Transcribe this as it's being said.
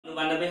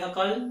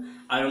বান্ধৱীসকল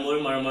আৰু মোৰ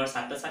মৰমৰ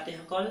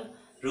ছাত্ৰ-ছাত্ৰীসকল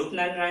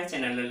ৰূপনাৰায়ণ ৰায়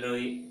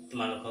চেনেললৈ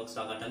তোমালোকক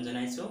স্বাগতম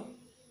জনাইছো।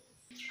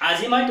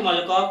 আজি মই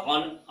তোমালোকক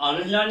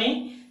অনুশীলনী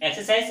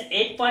এক্সাৰসাইজ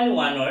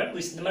 8.1 ৰ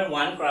কুৱেশ্যন নম্বৰ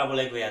 1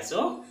 কৰাবলৈ গৈ আছো।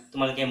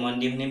 তোমালোকে মন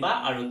দি শুনিবা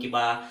আৰু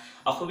কিবা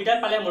অসুবিধা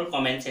পালে মোৰ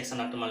কমেন্ট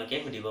সেকশনত তোমালোকে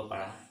সুধিব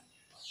পাৰা।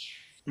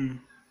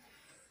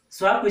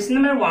 So question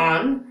number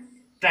 1,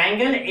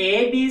 triangle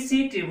ABC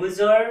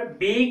ত্ৰিভুজৰ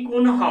B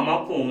কোণ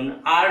সমকোণ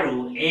আৰু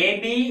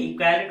AB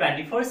equal to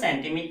 24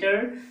 cm,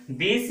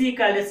 BC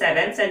equal to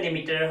 7 cm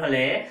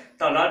হলে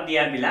তলত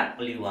দিয়া বিলাক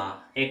উলিওৱা।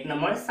 1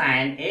 number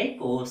sin A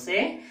cos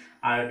A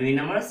আৰু 2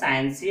 নম্বৰ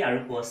sin C আৰু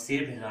cos C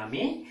ৰ ভ্যালু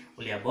আমি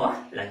উলিয়াব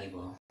লাগিব।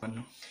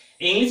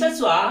 ইংলিছত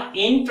চোৱা,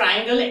 in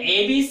triangle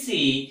ABC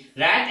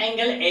right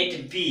angle at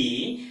B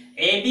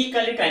AB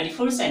equal to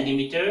 24 cm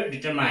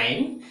determine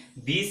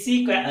BC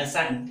equal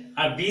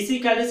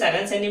to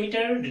 7 cm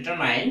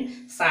determine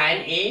sin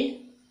A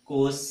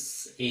cos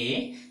A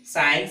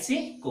sin C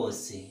cos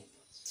C.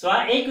 So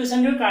এই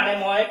কোৱেশ্যনটোৰ কাৰণে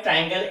মই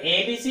ট্ৰায়াঙ্গল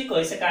ABC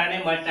কৈছে কাৰণে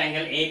মই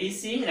ট্ৰায়াঙ্গল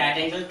ABC ৰাইট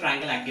এংগল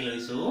ট্ৰায়াঙ্গল আঁকি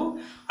লৈছো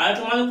আৰু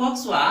তোমালোকক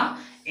চোৱা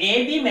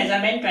AB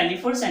measurement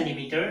 24 cm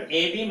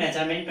AB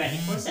measurement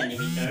 24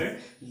 cm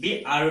B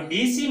আৰু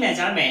BC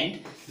মেজাৰমেন্ট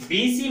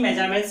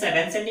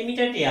 7 cm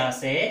দিয়া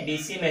আছে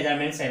BC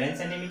মেজাৰমেন্ট 7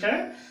 cm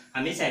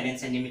আমি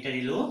 7 cm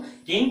দিলো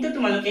কিন্তু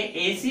তোমালোকে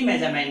AC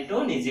মেজাৰমেন্টটো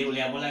নিজে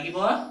উলিয়াব লাগিব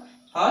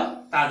হল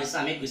তাৰ পিছত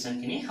আমি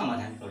কোৱেশ্যনখিনি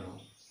সমাধান কৰো।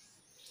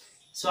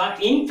 সো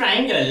ইন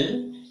ট্ৰায়াঙ্গল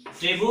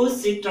ত্ৰিভুজ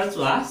চিত্ৰত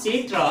চোৱা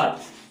চিত্ৰত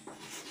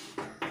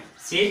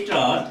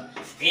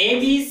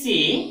ABC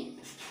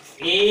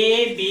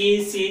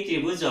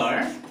ত্ৰিভুজৰ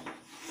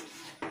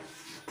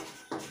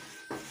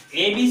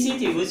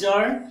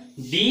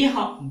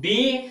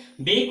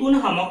B কোণ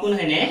সমকোণ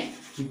হেনে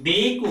B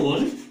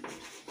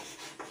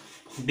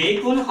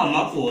কোণ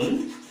সমকোণ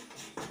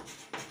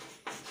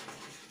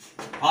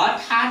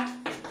অৰ্থাৎ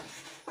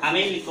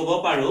আমি লিখব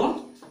পাৰো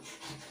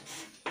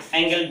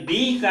angle B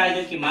equal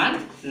to কিমান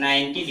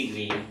 90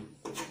 degree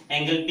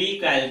angle B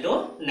equal to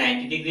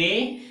 90 degree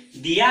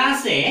দিয়া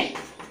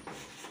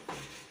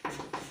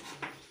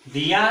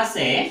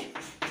আছে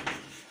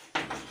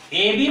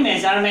AB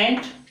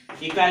measurement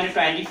equal to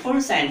 24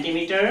 cm,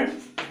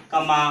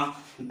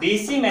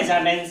 BC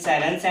measurement 7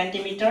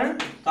 cm,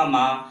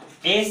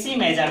 AC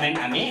measurement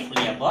আমি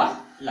উলিয়াব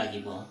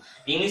লাগিব।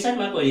 ইংলিশত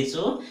মই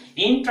কৈছো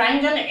in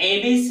triangle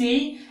ABC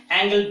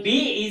angle B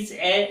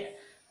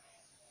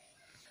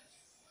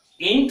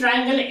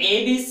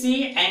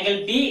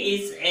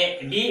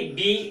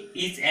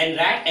is an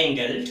right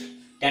angled,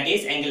 that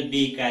is angle B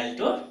equal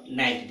to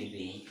 90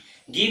 degree.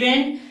 Given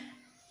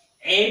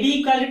AB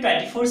equal to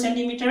 24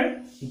 cm,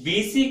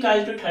 BC equal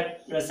to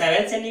 7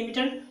 cm,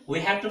 we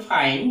have to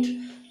find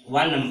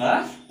one number.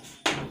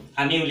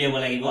 আমি উলিয়াব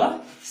লাগিব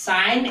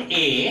sin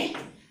A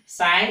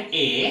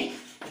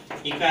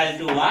equal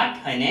to what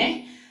হয়নে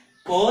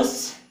cos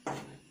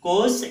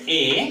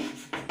A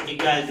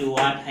equal to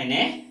what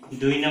হয়নে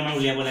 2 number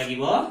উলিয়াব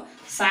লাগিব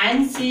sin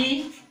C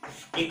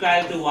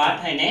equal to what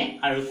হয়নে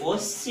আৰু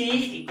cos C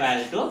equal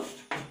to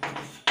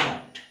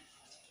what।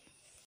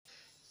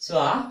 So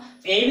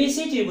ABC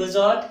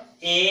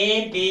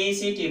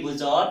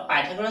ত্ৰিভুজত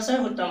পাইথাগোৰাছৰ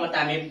সূত্ৰ মতে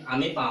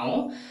আমি পাওঁ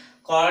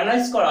কৰ্ণ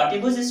স্কয়াৰ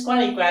অতিভুজ স্কয়াৰ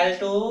ইকুৱেল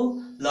টু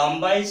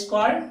লম্ব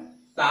স্কয়াৰ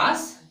প্লাস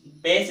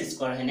বেস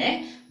স্কয়াৰ হেনে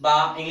বা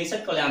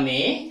ইংলিশত কলে আমি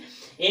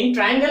in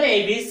triangle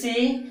ABC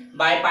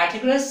by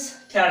Pythagoras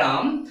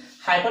theorem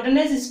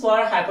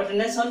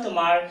hypotenuse হল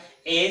তোমাৰ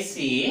AC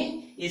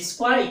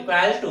square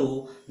equal to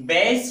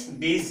base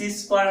BC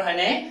square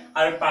হয়নে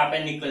আৰু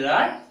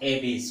perpendicular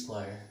AB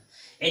square।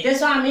 এতিয়া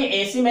সো আমি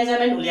AC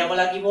মেজাৰমেন্ট উলিয়াব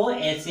লাগিব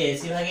AC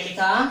ভাগে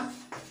লিখা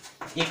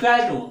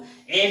equal to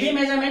AB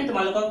মেজাৰমেন্ট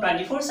তোমালোকক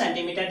 24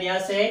 cm দিয়া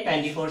আছে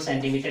 24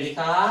 cm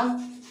লিখা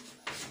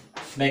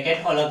bracket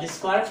hall of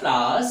square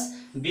plus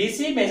BC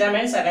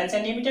measurement 7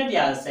 cm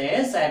দিয়া আছে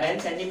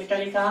 7 cm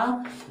লিখা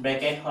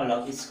bracket hall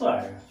of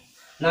square.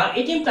 Now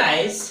it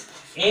implies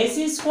AC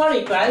square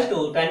equal to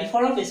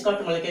 24 of square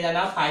তোমালোকে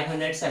জানা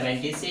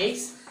 576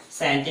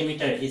 cm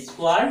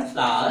square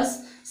plus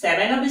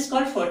 7 of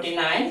square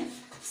 49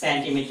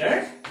 cm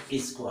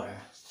square.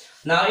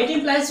 Now it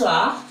implies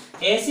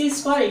AC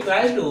square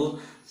equal to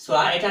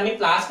এটা আমি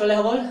plus করলে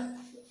হবে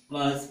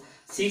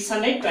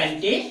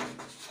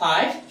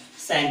 625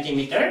 cm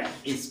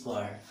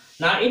square.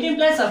 Now it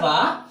implies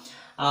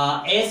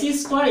AC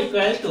square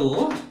equal to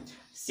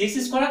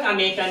 6 square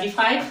আমি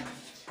 25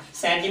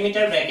 cm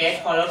bracket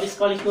hollow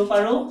square লিখিব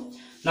পাৰো।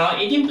 Now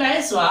it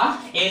implies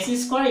AC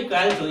square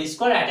equal to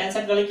square right hand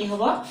side গলে কি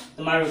হ'ব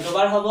তোমাৰ √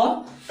 হ'ব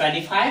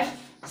 25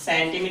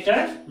 cm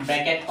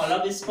bracket hollow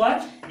square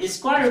 √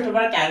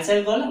 cancel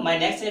গল মই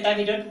নেক্সট এটা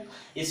ভিডিওত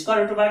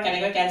square √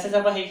 কেনেকৈ cancel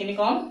যাব হেখিনি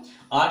কম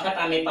অৰ্থাৎ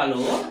আমি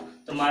পালো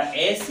তোমাৰ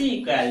AC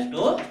equal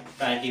to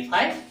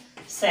 25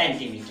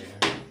 cm।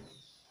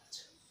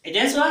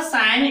 এতিয়া চোৱা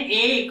sin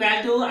A equal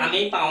to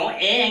আমি পাও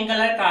A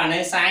এংগলৰ কাৰণে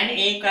sin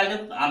A equal to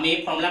আমি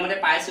ফৰ্মুলা মতে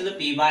পাইছিলো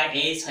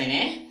P/H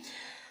হয়নে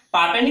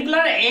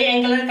পাৰপেন্ডিকুলাৰ A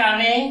এংগলৰ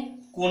কাৰণে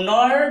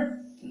কোণৰ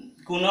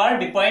কোণৰ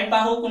বিপৰীত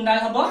বাহু কোনডাল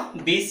হ'ব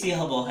BC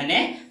হ'ব হয়নে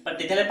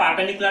তেতিয়ালে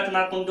পাৰপেন্ডিকুলাৰ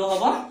তোমাৰ কোনটো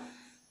হ'ব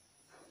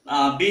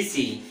BC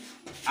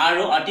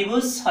আৰু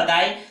অতিভুজ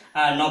সদায়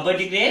 90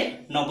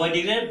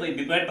 ডিগ্ৰীৰ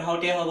বিপৰীত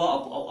বাহুতে হ'ব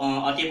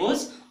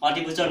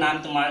অতিভুজৰ নাম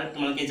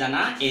তোমালোকে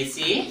জানা AC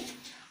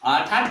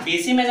অৰ্থাৎ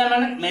BC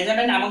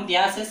মেজাৰমেন্ট আমাক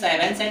দিয়া আছে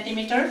 7 cm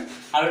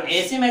আৰু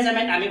AC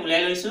মেজাৰমেন্ট আমি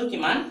উলাই লৈছো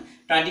কিমান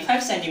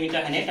 25 cm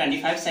হনে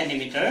 25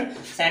 cm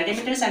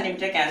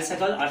centimeter cancel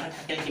হ'ল অৰ্থাৎ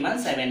থাকিল কিমান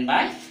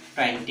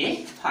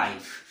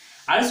 7/25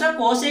 আৰু সো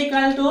cos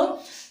equal to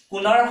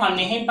কোণৰ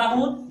সন্নিহিত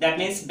বাহু that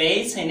means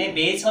base হনে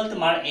base হ'ল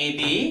তোমাৰ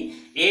AB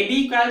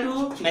equal to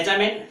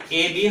measurement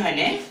AB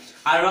হনে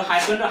আৰু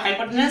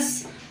hypotenuse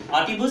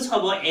অতিভুজ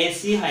হ'ব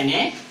AC হনে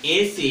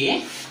AC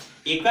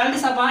equal to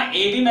saba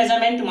AB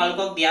measurement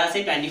তোমালোকক দিয়া আছে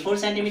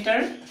 24 cm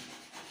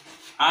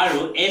আৰু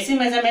AC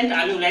measurement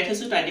আমি উলাই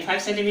থৈছো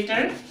 25 cm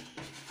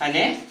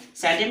হনে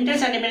centimeter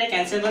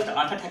cancel হ'ল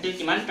অৰ্থাৎ থাকিল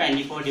কিমান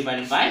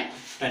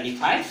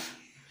 24/25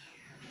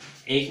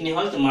 এইখিনি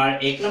হ'ল তোমাৰ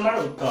 1 নম্বৰ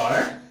উত্তৰ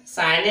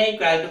sin a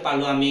equal to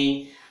পালো আমি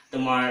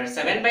তোমাৰ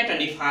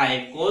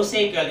 7/25 cos a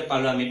equal to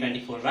পালো আমি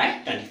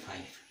 24/25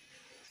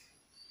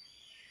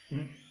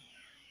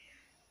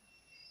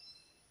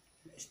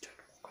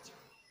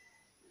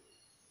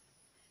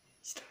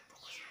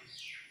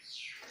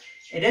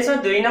 It is a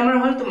 2 number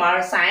hole tomar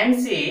sin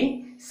C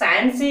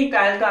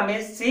equal to ami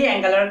C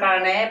angular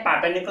karone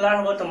perpendicular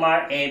hobo tomar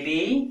AB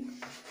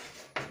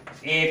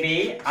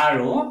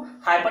aru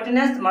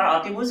hypotenuse tomar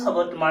otibhuj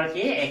hobo tomar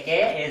ki eke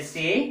AC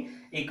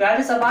equal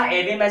to saba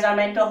AB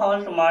measurement to hol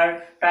tomar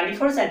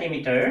 24 cm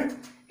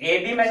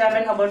AB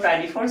measurement hobo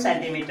 24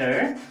 cm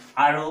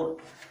aru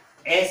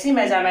AC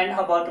measurement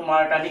hobo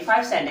tomar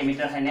 25 cm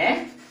hene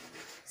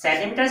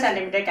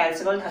centimeter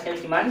cancel thakil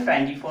kiman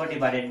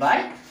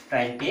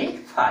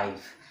 24/25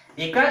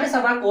 equal to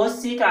saba cos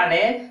C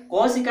karone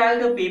cos equal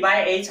to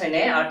P/H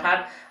hene অর্থাৎ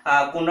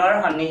কোণৰ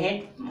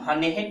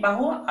সন্নিহিত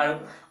বাহু আৰু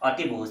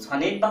অতিভুজ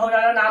সন্নিহিত বাহুৰ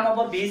নাম হ'ব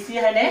BC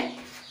হনে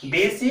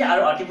BC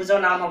আৰু অতিভুজৰ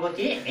নাম হ'ব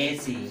কি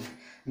AC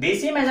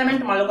BC মেজাৰমেন্ট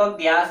তোমালোকক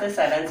দিয়া আছে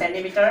 7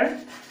 cm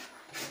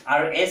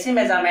আৰু AC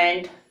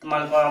মেজাৰমেন্ট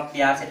তোমালোকক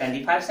দিয়া আছে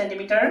 25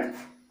 cm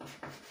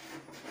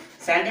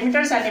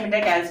centimeter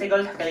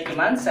cancel থাকিলে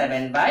কিমান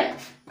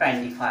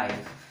 7/25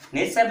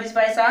 নিশ্চয় বুজি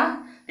পাইছা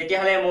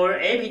তেতিয়াহলে মোৰ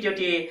এই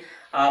ভিডিওটি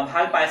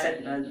ভাল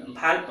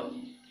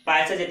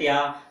পাইছে যেতিয়া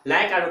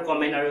লাইক আৰু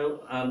কমেন্ট আৰু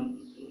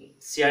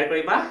শেয়াৰ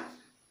কৰিবা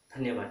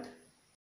ধন্যবাদ